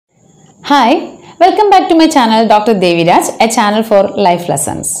Hi, welcome back to my channel Dr. Devi Raj, a channel for life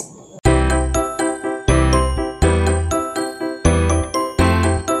lessons.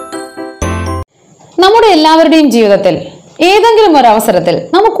 നമ്മുടെ എല്ലാവരുടെയും ജീവിതത്തിൽ ഏതെങ്കിലും ഒരു അവസരത്തിൽ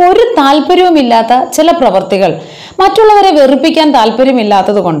നമുക്ക് ഒരു താല്പര്യവുമില്ലാത്ത ചില പ്രവൃത്തികൾ മറ്റുള്ളവരെ വെറുപ്പിക്കാൻ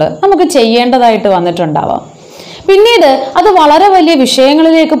താല്പര്യമില്ലാത്തതുകൊണ്ട് നമുക്ക് ചെയ്യേണ്ടതായിട്ട് വന്നിട്ടുണ്ടാവാം. പിന്നീട് അത് വളരെ വലിയ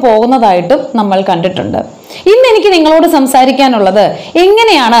വിഷയങ്ങളിലേക്ക് പോകുന്നതായിട്ടും നമ്മൾ കണ്ടിട്ടുണ്ട്. ഇന്ന് എനിക്ക് നിങ്ങളോട് സംസാരിക്കാനുള്ളത്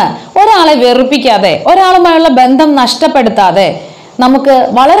എങ്ങനെയാണ് ഒരാളെ വെറുപ്പിക്കാതെ ഒരാളുമായുള്ള ബന്ധം നഷ്ടപ്പെടുത്താതെ നമുക്ക്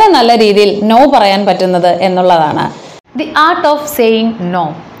വളരെ നല്ല രീതിയിൽ നോ പറയാൻ പറ്റുന്നത് എന്നുള്ളതാണ്. The art of saying no.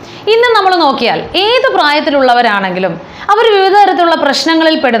 ഇന്ന് നമ്മൾ നോക്കിയാൽ ഏത് പ്രായത്തിലുള്ളവരാണെങ്കിലും അവർ വിവിധ തരത്തിലുള്ള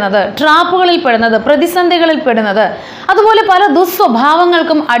പ്രശ്നങ്ങളിൽ പെടുന്നത്, ട്രാപ്പുകളിൽ പെടുന്നത്, പ്രതിസന്ധികളിൽ പെടുന്നത്, അതുപോലെ പല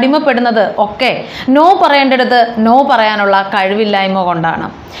ദുസ്വഭാവങ്ങൾക്കും അടിമപ്പെടുന്നത് ഒക്കെ നോ പറയേണ്ടടുത്ത് നോ പറയാനുള്ള കഴിവില്ലായ്മ കൊണ്ടാണ്.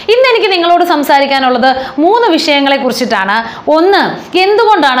 ഇന്ന് എനിക്ക് നിങ്ങളോട് സംസാരിക്കാനുള്ളത് 3 വിഷയങ്ങളെ കുറിച്ചിട്ടാണ്. 1,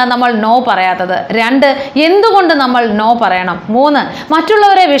 എന്തുകൊണ്ടാണ് നമ്മൾ നോ പറയാത്തത്. 2, എന്തുകൊണ്ട് നമ്മൾ നോ പറയണം. 3,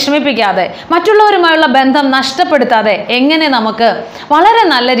 മറ്റുള്ളവരെ വിഷമിപ്പിക്കാതെ മറ്റുള്ളവരുമായുള്ള ബന്ധം നഷ്ടപ്പെടുത്താതെ എങ്ങനെ നമുക്ക് വളരെ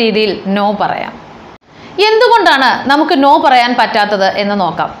നല്ല രീതിയിൽ നോ പറയാം. എന്തുകൊണ്ടാണ് നമുക്ക് നോ പറയാൻ പറ്റാത്തത് എന്ന്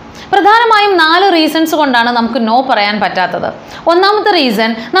നോക്കാം. പ്രധാനമായും 4 റീസൺസ് കൊണ്ടാണ് നമുക്ക് നോ പറയാൻ പറ്റാത്തത്. ഒന്നാമത്തെ റീസൺ,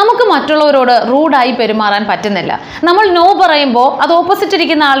 നമുക്ക് മറ്റുള്ളവരോട് റൂഡായി പെരുമാറാൻ പറ്റുന്നില്ല. നമ്മൾ നോ പറയുമ്പോൾ അത് ഓപ്പോസിറ്റ്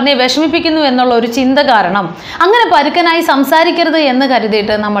ഇരിക്കുന്ന ആളിനെ വിഷമിപ്പിക്കുന്നു എന്നുള്ള ഒരു ചിന്ത കാരണം അങ്ങനെ പരുക്കനായി സംസാരിക്കരുത് എന്ന്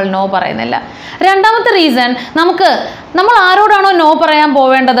കരുതിയിട്ട് നമ്മൾ നോ പറയുന്നില്ല. രണ്ടാമത്തെ റീസൺ, നമ്മൾ ആരോടാണോ നോ പറയാൻ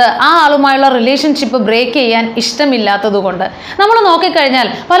പോവേണ്ടത് ആ ആളുമായുള്ള റിലേഷൻഷിപ്പ് ബ്രേക്ക് ചെയ്യാൻ ഇഷ്ടമില്ലാത്തത് കൊണ്ട്. നമ്മൾ നോക്കിക്കഴിഞ്ഞാൽ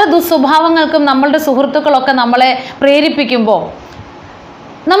പല ദുസ്വഭാവങ്ങൾക്കും നമ്മളുടെ സുഹൃത്തുക്കളൊക്കെ നമ്മളെ പ്രേരിപ്പിക്കുമ്പോൾ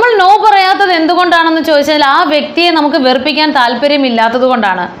നമ്മൾ നോ പറയാത്തത് എന്തുകൊണ്ടാണെന്ന് ചോദിച്ചാൽ ആ വ്യക്തിയെ നമുക്ക് വെറുപ്പിക്കാൻ താല്പര്യമില്ലാത്തത്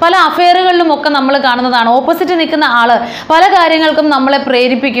കൊണ്ടാണ്. പല അഫെയറുകളിലും ഒക്കെ നമ്മൾ കാണുന്നതാണ്. ഓപ്പോസിറ്റ് നിൽക്കുന്ന ആള് പല കാര്യങ്ങൾക്കും നമ്മളെ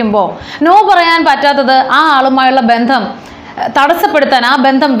പ്രേരിപ്പിക്കുമ്പോൾ നോ പറയാൻ പറ്റാത്തത് ആ ആളുമായുള്ള ബന്ധം തടസ്സപ്പെടുത്താൻ, ആ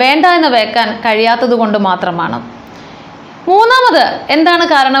ബന്ധം വേണ്ട എന്ന് വെക്കാൻ കഴിയാത്തത് കൊണ്ട് മാത്രമാണ്. മൂന്നാമത് എന്താണ്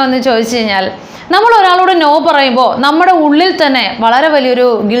കാരണമെന്ന് ചോദിച്ചു കഴിഞ്ഞാൽ, നമ്മൾ ഒരാളോട് നോ പറയുമ്പോൾ നമ്മുടെ ഉള്ളിൽ തന്നെ വളരെ വലിയൊരു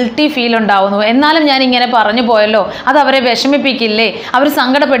ഗിൽട്ടി ഫീൽ ഉണ്ടാവുന്നു. എന്നാലും ഞാൻ ഇങ്ങനെ പറഞ്ഞു പോയല്ലോ, അത് അവരെ വിഷമിപ്പിക്കില്ലേ, അവർ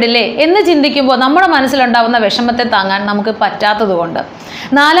സങ്കടപ്പെടില്ലേ എന്ന് ചിന്തിക്കുമ്പോൾ നമ്മുടെ മനസ്സിലുണ്ടാവുന്ന വിഷമത്തെ താങ്ങാൻ നമുക്ക് പറ്റാത്തത് കൊണ്ട്.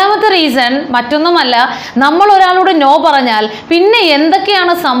 നാലാമത്തെ റീസൺ മറ്റൊന്നുമല്ല, നമ്മൾ ഒരാളോട് നോ പറഞ്ഞാൽ പിന്നെ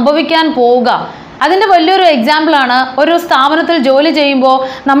എന്തൊക്കെയാണ് സംഭവിക്കാൻ പോവുക. അതിൻ്റെ വലിയൊരു എക്സാമ്പിളാണ്, ഒരു സ്ഥാപനത്തിൽ ജോലി ചെയ്യുമ്പോൾ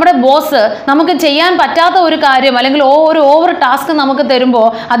നമ്മുടെ ബോസ് നമുക്ക് ചെയ്യാൻ പറ്റാത്ത ഒരു കാര്യം അല്ലെങ്കിൽ ഒരു ഓവർ ടാസ്ക് നമുക്ക് തരുമ്പോൾ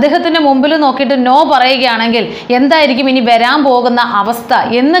അദ്ദേഹത്തിൻ്റെ മുമ്പിൽ നോക്കിയിട്ട് നോ പറയുകയാണെങ്കിൽ എന്തായിരിക്കും ഇനി വരാൻ പോകുന്ന അവസ്ഥ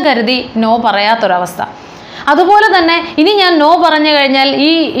എന്ന് കരുതി നോ പറയാത്തൊരവസ്ഥ. അതുപോലെ തന്നെ ഇനി ഞാൻ നോ പറഞ്ഞു കഴിഞ്ഞാൽ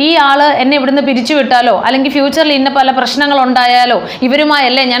ഈ ആള് എന്നെ ഇവിടുന്ന് പിരിച്ചുവിട്ടാലോ അല്ലെങ്കിൽ ഫ്യൂച്ചറിൽ ഇന്ന പല പ്രശ്നങ്ങൾ ഉണ്ടായാലോ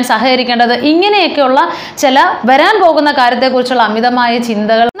ഇവരുമായല്ലേ ഞാൻ സഹകരിക്കേണ്ടത്. ഇങ്ങനെയൊക്കെയുള്ള ചില വരാൻ പോകുന്ന കാര്യത്തെക്കുറിച്ചുള്ള അമിതമായ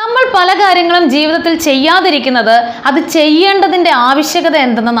ചിന്തകൾ. നമ്മൾ പല കാര്യങ്ങളും ജീവിതത്തിൽ ചെയ്യാതിരിക്കുന്നത് അത് ചെയ്യേണ്ടതിൻ്റെ ആവശ്യകത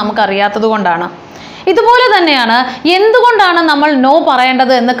എന്തെന്ന് നമുക്കറിയാത്തത് കൊണ്ടാണ്. ഇതുപോലെ തന്നെയാണ് എന്തുകൊണ്ടാണ് നമ്മൾ നോ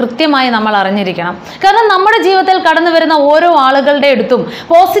പറയേണ്ടത് എന്ന് കൃത്യമായി നമ്മൾ അറിഞ്ഞിരിക്കണം. കാരണം നമ്മുടെ ജീവിതത്തിൽ കടന്നു വരുന്ന ഓരോ ആളുകളുടെ അടുത്തും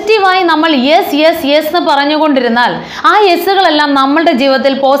പോസിറ്റീവായി നമ്മൾ യെസ് യെസ് യെസ് എന്ന് പറഞ്ഞുകൊണ്ടിരുന്നാൽ ആ യെസ്സുകളെല്ലാം നമ്മളുടെ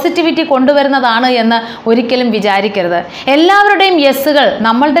ജീവിതത്തിൽ പോസിറ്റിവിറ്റി കൊണ്ടുവരുന്നതാണ് എന്ന് ഒരിക്കലും വിചാരിക്കരുത്. എല്ലാവരുടെയും യെസ്സുകൾ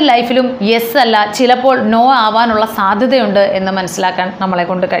നമ്മളുടെ ലൈഫിലും യെസ് അല്ല, ചിലപ്പോൾ നോ ആവാനുള്ള സാധ്യതയുണ്ട് എന്ന് മനസ്സിലാക്കാൻ നമ്മളെ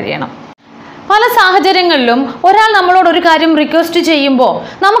കൊണ്ട് കഴിയണം. പല സാഹചര്യങ്ങളിലും ഒരാൾ നമ്മളോട് ഒരു കാര്യം റിക്വസ്റ്റ് ചെയ്യുമ്പോൾ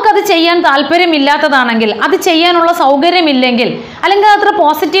നമുക്കത് ചെയ്യാൻ താല്പര്യമില്ലാത്തതാണെങ്കിൽ, അത് ചെയ്യാനുള്ള സൗകര്യമില്ലെങ്കിൽ, അല്ലെങ്കിൽ അത്ര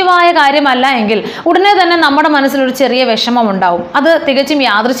പോസിറ്റീവായ കാര്യമല്ല എങ്കിൽ ഉടനെ തന്നെ നമ്മുടെ മനസ്സിലൊരു ചെറിയ വിഷമം ഉണ്ടാവും. അത് തികച്ചും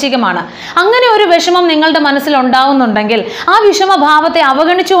യാദൃച്ഛികമാണ്. അങ്ങനെ ഒരു വിഷമം നിങ്ങളുടെ മനസ്സിൽ ഉണ്ടാവുന്നുണ്ടെങ്കിൽ ആ വിഷമഭാവത്തെ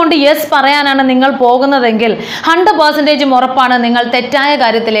അവഗണിച്ചുകൊണ്ട് യെസ് പറയാനാണ് നിങ്ങൾ പോകുന്നതെങ്കിൽ 100% ഉറപ്പാണ് നിങ്ങൾ തെറ്റായ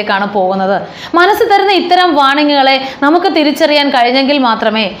കാര്യത്തിലേക്കാണ് പോകുന്നത്. മനസ്സ് തരുന്ന ഇത്തരം വാണിങ്ങുകളെ നമുക്ക് തിരിച്ചറിയാൻ കഴിഞ്ഞെങ്കിൽ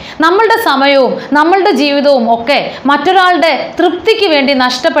മാത്രമേ നമ്മളുടെ സമയവും നമ്മളുടെ ജീവിതവും ഒക്കെ മറ്റൊരാളുടെ തൃപ്തിക്ക് വേണ്ടി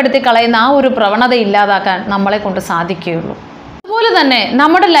നഷ്ടപ്പെടുത്തി കളയുന്ന ആ ഒരു പ്രവണത ഇല്ലാതാക്കാൻ നമ്മളെ കൊണ്ട് സാധിക്കുകയുള്ളൂ. അതുപോലെ തന്നെ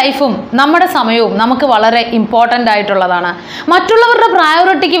നമ്മുടെ ലൈഫും നമ്മുടെ സമയവും നമുക്ക് വളരെ ഇമ്പോർട്ടൻ്റ് ആയിട്ടുള്ളതാണ്. മറ്റുള്ളവരുടെ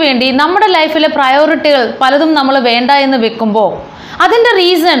പ്രയോറിറ്റിക്ക് വേണ്ടി നമ്മുടെ ലൈഫിലെ പ്രയോറിറ്റികൾ പലതും നമ്മൾ വേണ്ട എന്ന് വെക്കുമ്പോൾ അതിൻ്റെ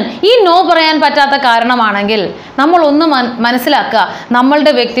റീസൺ ഈ നോ പറയാൻ പറ്റാത്ത കാരണമാണെങ്കിൽ നമ്മൾ ഒന്ന് മനസ്സിലാക്കുക,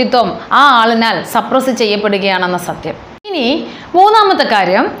 നമ്മളുടെ വ്യക്തിത്വം ആ ആളിനാൽ സപ്രസ് ചെയ്യപ്പെടുകയാണെന്ന സത്യം. ഇനി മൂന്നാമത്തെ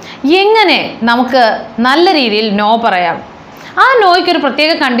കാര്യം, എങ്ങനെ നമുക്ക് നല്ല രീതിയിൽ നോ പറയാം. ആ നോയ്ക്കൊരു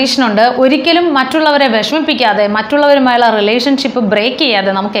പ്രത്യേക കണ്ടീഷനുണ്ട്. ഒരിക്കലും മറ്റുള്ളവരെ വിഷമിപ്പിക്കാതെ മറ്റുള്ളവരുമായുള്ള റിലേഷൻഷിപ്പ് ബ്രേക്ക്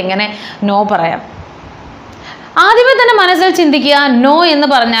ചെയ്യാതെ നമുക്ക് എങ്ങനെ നോ പറയാം. ആദ്യമേ തന്നെ മനസ്സിൽ ചിന്തിക്കുക, നോ എന്ന്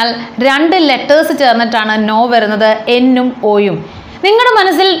പറഞ്ഞാൽ 2 ലെറ്റേഴ്സ് ചേർന്നിട്ടാണ് നോ വരുന്നത്, എന്നും ഓയും. നിങ്ങളുടെ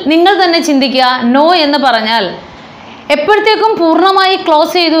മനസ്സിൽ നിങ്ങൾ തന്നെ ചിന്തിക്കുക, നോ എന്ന് പറഞ്ഞാൽ എപ്പോഴത്തേക്കും പൂർണ്ണമായി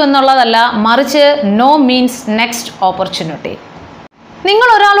ക്ലോസ് ചെയ്തു എന്നുള്ളതല്ല, മറിച്ച് നോ മീൻസ് നെക്സ്റ്റ് ഓപ്പർച്യൂണിറ്റി. നിങ്ങൾ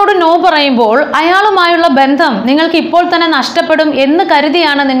ഒരാളോട് നോ പറയുമ്പോൾ അയാളുമായുള്ള ബന്ധം നിങ്ങൾക്ക് ഇപ്പോൾ തന്നെ നഷ്ടപ്പെടും എന്ന്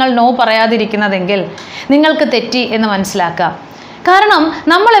കരുതിയാണ് നിങ്ങൾ നോ പറയാതിരിക്കുന്നതെങ്കിൽ നിങ്ങൾക്ക് തെറ്റി എന്ന് മനസ്സിലാക്കാം. കാരണം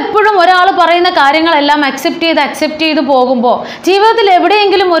നമ്മൾ എപ്പോഴും ഒരാൾ പറയുന്ന കാര്യങ്ങളെല്ലാം അക്സെപ്റ്റ് ചെയ്ത് പോകുമ്പോൾ ജീവിതത്തിൽ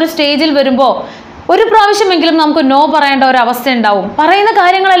എവിടെയെങ്കിലും ഒരു സ്റ്റേജിൽ വരുമ്പോൾ ഒരു പ്രാവശ്യമെങ്കിലും നമുക്ക് നോ പറയേണ്ട ഒരു അവസ്ഥ ഉണ്ടാവും. പറയുന്ന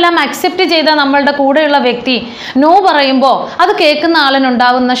കാര്യങ്ങളെല്ലാം അക്സെപ്റ്റ് ചെയ്ത നമ്മളുടെ കൂടെയുള്ള വ്യക്തി നോ പറയുമ്പോൾ അത് കേൾക്കുന്ന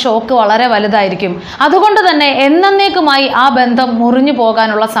ആളിനുണ്ടാവുന്ന ഷോക്ക് വളരെ വലുതായിരിക്കും. അതുകൊണ്ട് തന്നെ എന്നേക്കുമായി ആ ബന്ധം മുറിഞ്ഞു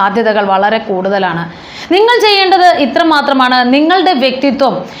പോകാനുള്ള സാധ്യതകൾ വളരെ കൂടുതലാണ്. നിങ്ങൾ ചെയ്യേണ്ടത് ഇത്ര മാത്രമാണ്. നിങ്ങളുടെ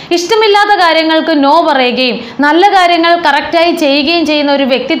വ്യക്തിത്വം ഇഷ്ടമില്ലാത്ത കാര്യങ്ങൾക്ക് നോ പറയുകയും നല്ല കാര്യങ്ങൾ കറക്റ്റായി ചെയ്യുകയും ചെയ്യുന്ന ഒരു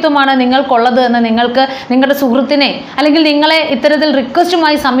വ്യക്തിത്വമാണ് നിങ്ങൾക്കുള്ളത് എന്ന് നിങ്ങൾക്ക് നിങ്ങളുടെ സുഹൃത്തിനെ അല്ലെങ്കിൽ നിങ്ങളെ ഇത്തരത്തിൽ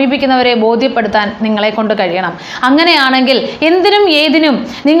റിക്വസ്റ്റുമായി സമീപിക്കുന്നവരെ ബോധ്യപ്പെടുത്താൻ നിങ്ങളെ കൊണ്ട് കഴിയണം. അങ്ങനെയാണെങ്കിൽ എന്തിനും ഏതിനും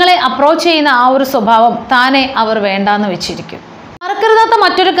നിങ്ങളെ അപ്രോച്ച് ചെയ്യുന്ന ആ ഒരു സ്വഭാവം താനെ അവർ വേണ്ടാന്ന് വെച്ചിരിക്കും. മറക്കരുതാത്ത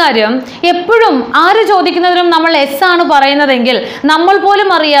മറ്റൊരു കാര്യം, എപ്പോഴും ആര് ചോദിക്കുന്നതിനും നമ്മൾ എസ് ആണ് പറയുന്നതെങ്കിൽ നമ്മൾ പോലും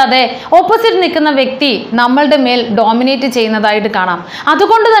അറിയാതെ ഓപ്പോസിറ്റ് നിൽക്കുന്ന വ്യക്തി നമ്മളുടെ മേൽ ഡോമിനേറ്റ് ചെയ്യുന്നതായിട്ട് കാണാം.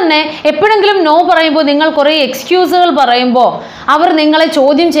 അതുകൊണ്ട് തന്നെ എപ്പോഴെങ്കിലും നോ പറയുമ്പോൾ നിങ്ങൾ കുറേ എക്സ്ക്യൂസുകൾ പറയുമ്പോൾ അവർ നിങ്ങളെ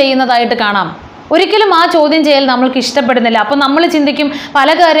ചോദ്യം ചെയ്യുന്നതായിട്ട് കാണാം. ഒരിക്കലും ആ ചോദ്യം ചെയ്യൽ നമ്മൾക്ക് ഇഷ്ടപ്പെടുന്നില്ല. അപ്പോൾ നമ്മൾ ചിന്തിക്കും പല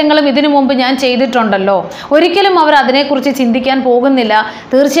കാര്യങ്ങളും ഇതിനു മുമ്പ് ഞാൻ ചെയ്തിട്ടുണ്ടല്ലോ. ഒരിക്കലും അവർ അതിനെക്കുറിച്ച് ചിന്തിക്കാൻ പോകുന്നില്ല.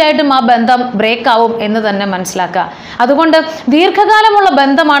 തീർച്ചയായിട്ടും ആ ബന്ധം ബ്രേക്ക് ആവും എന്ന് തന്നെ മനസ്സിലാക്കുക. അതുകൊണ്ട് ദീർഘകാലമുള്ള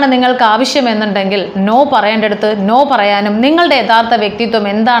ബന്ധമാണ് നിങ്ങൾക്ക് ആവശ്യമെന്നുണ്ടെങ്കിൽ നോ പറയേണ്ടടുത്ത് നോ പറയാനും നിങ്ങളുടെ യഥാർത്ഥ വ്യക്തിത്വം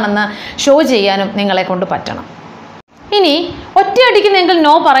എന്താണെന്ന് ഷോ ചെയ്യാനും നിങ്ങളെ കൊണ്ട് പറ്റണം. ഇനി ഒറ്റയടിക്ക് നിങ്ങൾക്ക്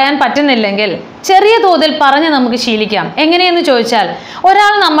നോ പറയാൻ പറ്റുന്നില്ലെങ്കിൽ ചെറിയ തോതിൽ പറഞ്ഞ് നമുക്ക് ശീലിക്കാം. എങ്ങനെയെന്ന് ചോദിച്ചാൽ,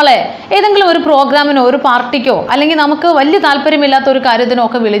 ഒരാൾ നമ്മളെ ഏതെങ്കിലും ഒരു പ്രോഗ്രാമിനോ ഒരു പാർട്ടിക്കോ അല്ലെങ്കിൽ നമുക്ക് വലിയ താല്പര്യമില്ലാത്ത ഒരു കാര്യത്തിനോ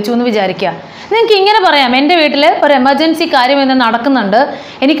ഒക്കെ വിളിച്ചു എന്ന് വിചാരിക്കുക. നിങ്ങൾക്ക് ഇങ്ങനെ പറയാം, എൻ്റെ വീട്ടിൽ ഒരു എമർജൻസി കാര്യം ഇന്ന് നടക്കുന്നുണ്ട്,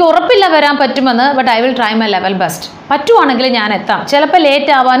 എനിക്ക് ഉറപ്പില്ല വരാൻ പറ്റുമെന്ന്, but I will try my level best. പറ്റുവാണെങ്കിൽ ഞാൻ എത്താം, ചിലപ്പോൾ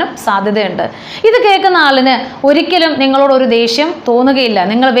ലേറ്റ് ആവാനും സാധ്യതയുണ്ട്. ഇത് കേൾക്കുന്ന ആളിന് ഒരിക്കലും നിങ്ങളോട് ഒരു ദേഷ്യം തോന്നുകയില്ല.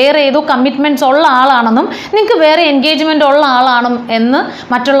 നിങ്ങൾ വേറെ ഏതോ കമ്മിറ്റ്മെൻറ്റ്സ് ഉള്ള ആളാണെന്നും നിങ്ങൾക്ക് വേറെ എൻഗേജ്മെൻ്റ് ഉള്ള ആളാണെന്നും എന്ന്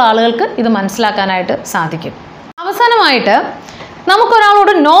മറ്റുള്ള ആളുകൾക്ക് ഇത് മനസ്സിലാക്കാനായിട്ട് സാധിക്കും. അവസാനമായിട്ട്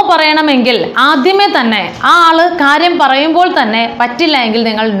നമുക്കൊരാളോട് നോ പറയണമെങ്കിൽ ആദ്യമേ തന്നെ ആ ആള് കാര്യം പറയുമ്പോൾ തന്നെ പറ്റില്ല എങ്കിൽ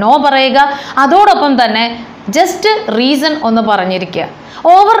നിങ്ങൾ നോ പറയുക. അതോടൊപ്പം തന്നെ ജസ്റ്റ് റീസൺ ഒന്ന് പറഞ്ഞിരിക്കുക.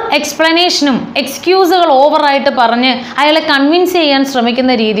 ഓവർ എക്സ്പ്ലനേഷനും എക്സ്ക്യൂസുകൾ ഓവറായിട്ട് പറഞ്ഞ് അയാളെ കൺവിൻസ് ചെയ്യാൻ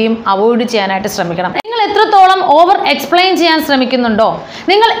ശ്രമിക്കുന്ന രീതിയും അവോയ്ഡ് ചെയ്യാനായിട്ട് ശ്രമിക്കണം. നിങ്ങൾ എത്രത്തോളം ഓവർ എക്സ്പ്ലെയിൻ ചെയ്യാൻ ശ്രമിക്കുന്നുണ്ടോ,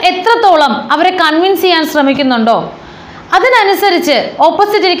 നിങ്ങൾ എത്രത്തോളം അവരെ കൺവിൻസ് ചെയ്യാൻ ശ്രമിക്കുന്നുണ്ടോ, അതിനനുസരിച്ച്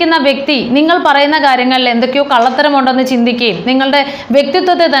ഓപ്പോസിറ്റ് ഇരിക്കുന്ന വ്യക്തി നിങ്ങൾ പറയുന്ന കാര്യങ്ങളിൽ എന്തൊക്കെയോ കള്ളത്തരമുണ്ടെന്ന് ചിന്തിക്കുകയും നിങ്ങളുടെ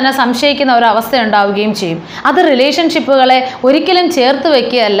വ്യക്തിത്വത്തെ തന്നെ സംശയിക്കുന്ന ഒരു അവസ്ഥ ഉണ്ടാവുകയും ചെയ്യും. അത് റിലേഷൻഷിപ്പുകളെ ഒരിക്കലും ചേർത്ത്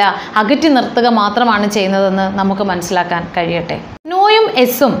വയ്ക്കുകയല്ല, അകറ്റി നിർത്തുക മാത്രമാണ് ചെയ്യുന്നതെന്ന് നമുക്ക് മനസ്സിലാക്കാൻ കഴിയട്ടെ. നോയും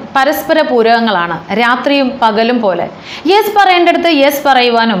എസ്സും പരസ്പര പൂരകങ്ങളാണ്, രാത്രിയും പകലും പോലെ. യെസ് പറയേണ്ടടുത്ത് യെസ്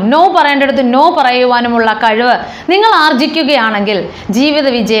പറയുവാനും നോ പറയേണ്ടടുത്ത് നോ പറയുവാനുമുള്ള കഴിവ് നിങ്ങൾ ആർജിക്കുകയാണെങ്കിൽ ജീവിത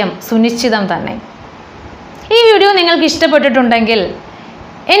വിജയം സുനിശ്ചിതം തന്നെ. ഈ വീഡിയോ നിങ്ങൾക്ക് ഇഷ്ടപ്പെട്ടിട്ടുണ്ടെങ്കിൽ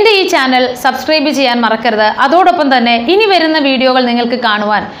എൻ്റെ ഈ ചാനൽ സബ്സ്ക്രൈബ് ചെയ്യാൻ മറക്കരുത്. അതോടൊപ്പം തന്നെ ഇനി വരുന്ന വീഡിയോകൾ നിങ്ങൾക്ക്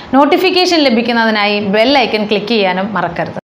കാണുവാൻ നോട്ടിഫിക്കേഷൻ ലഭിക്കുന്നതിനായി ബെൽ ഐക്കൺ ക്ലിക്ക് ചെയ്യാനും മറക്കരുത്.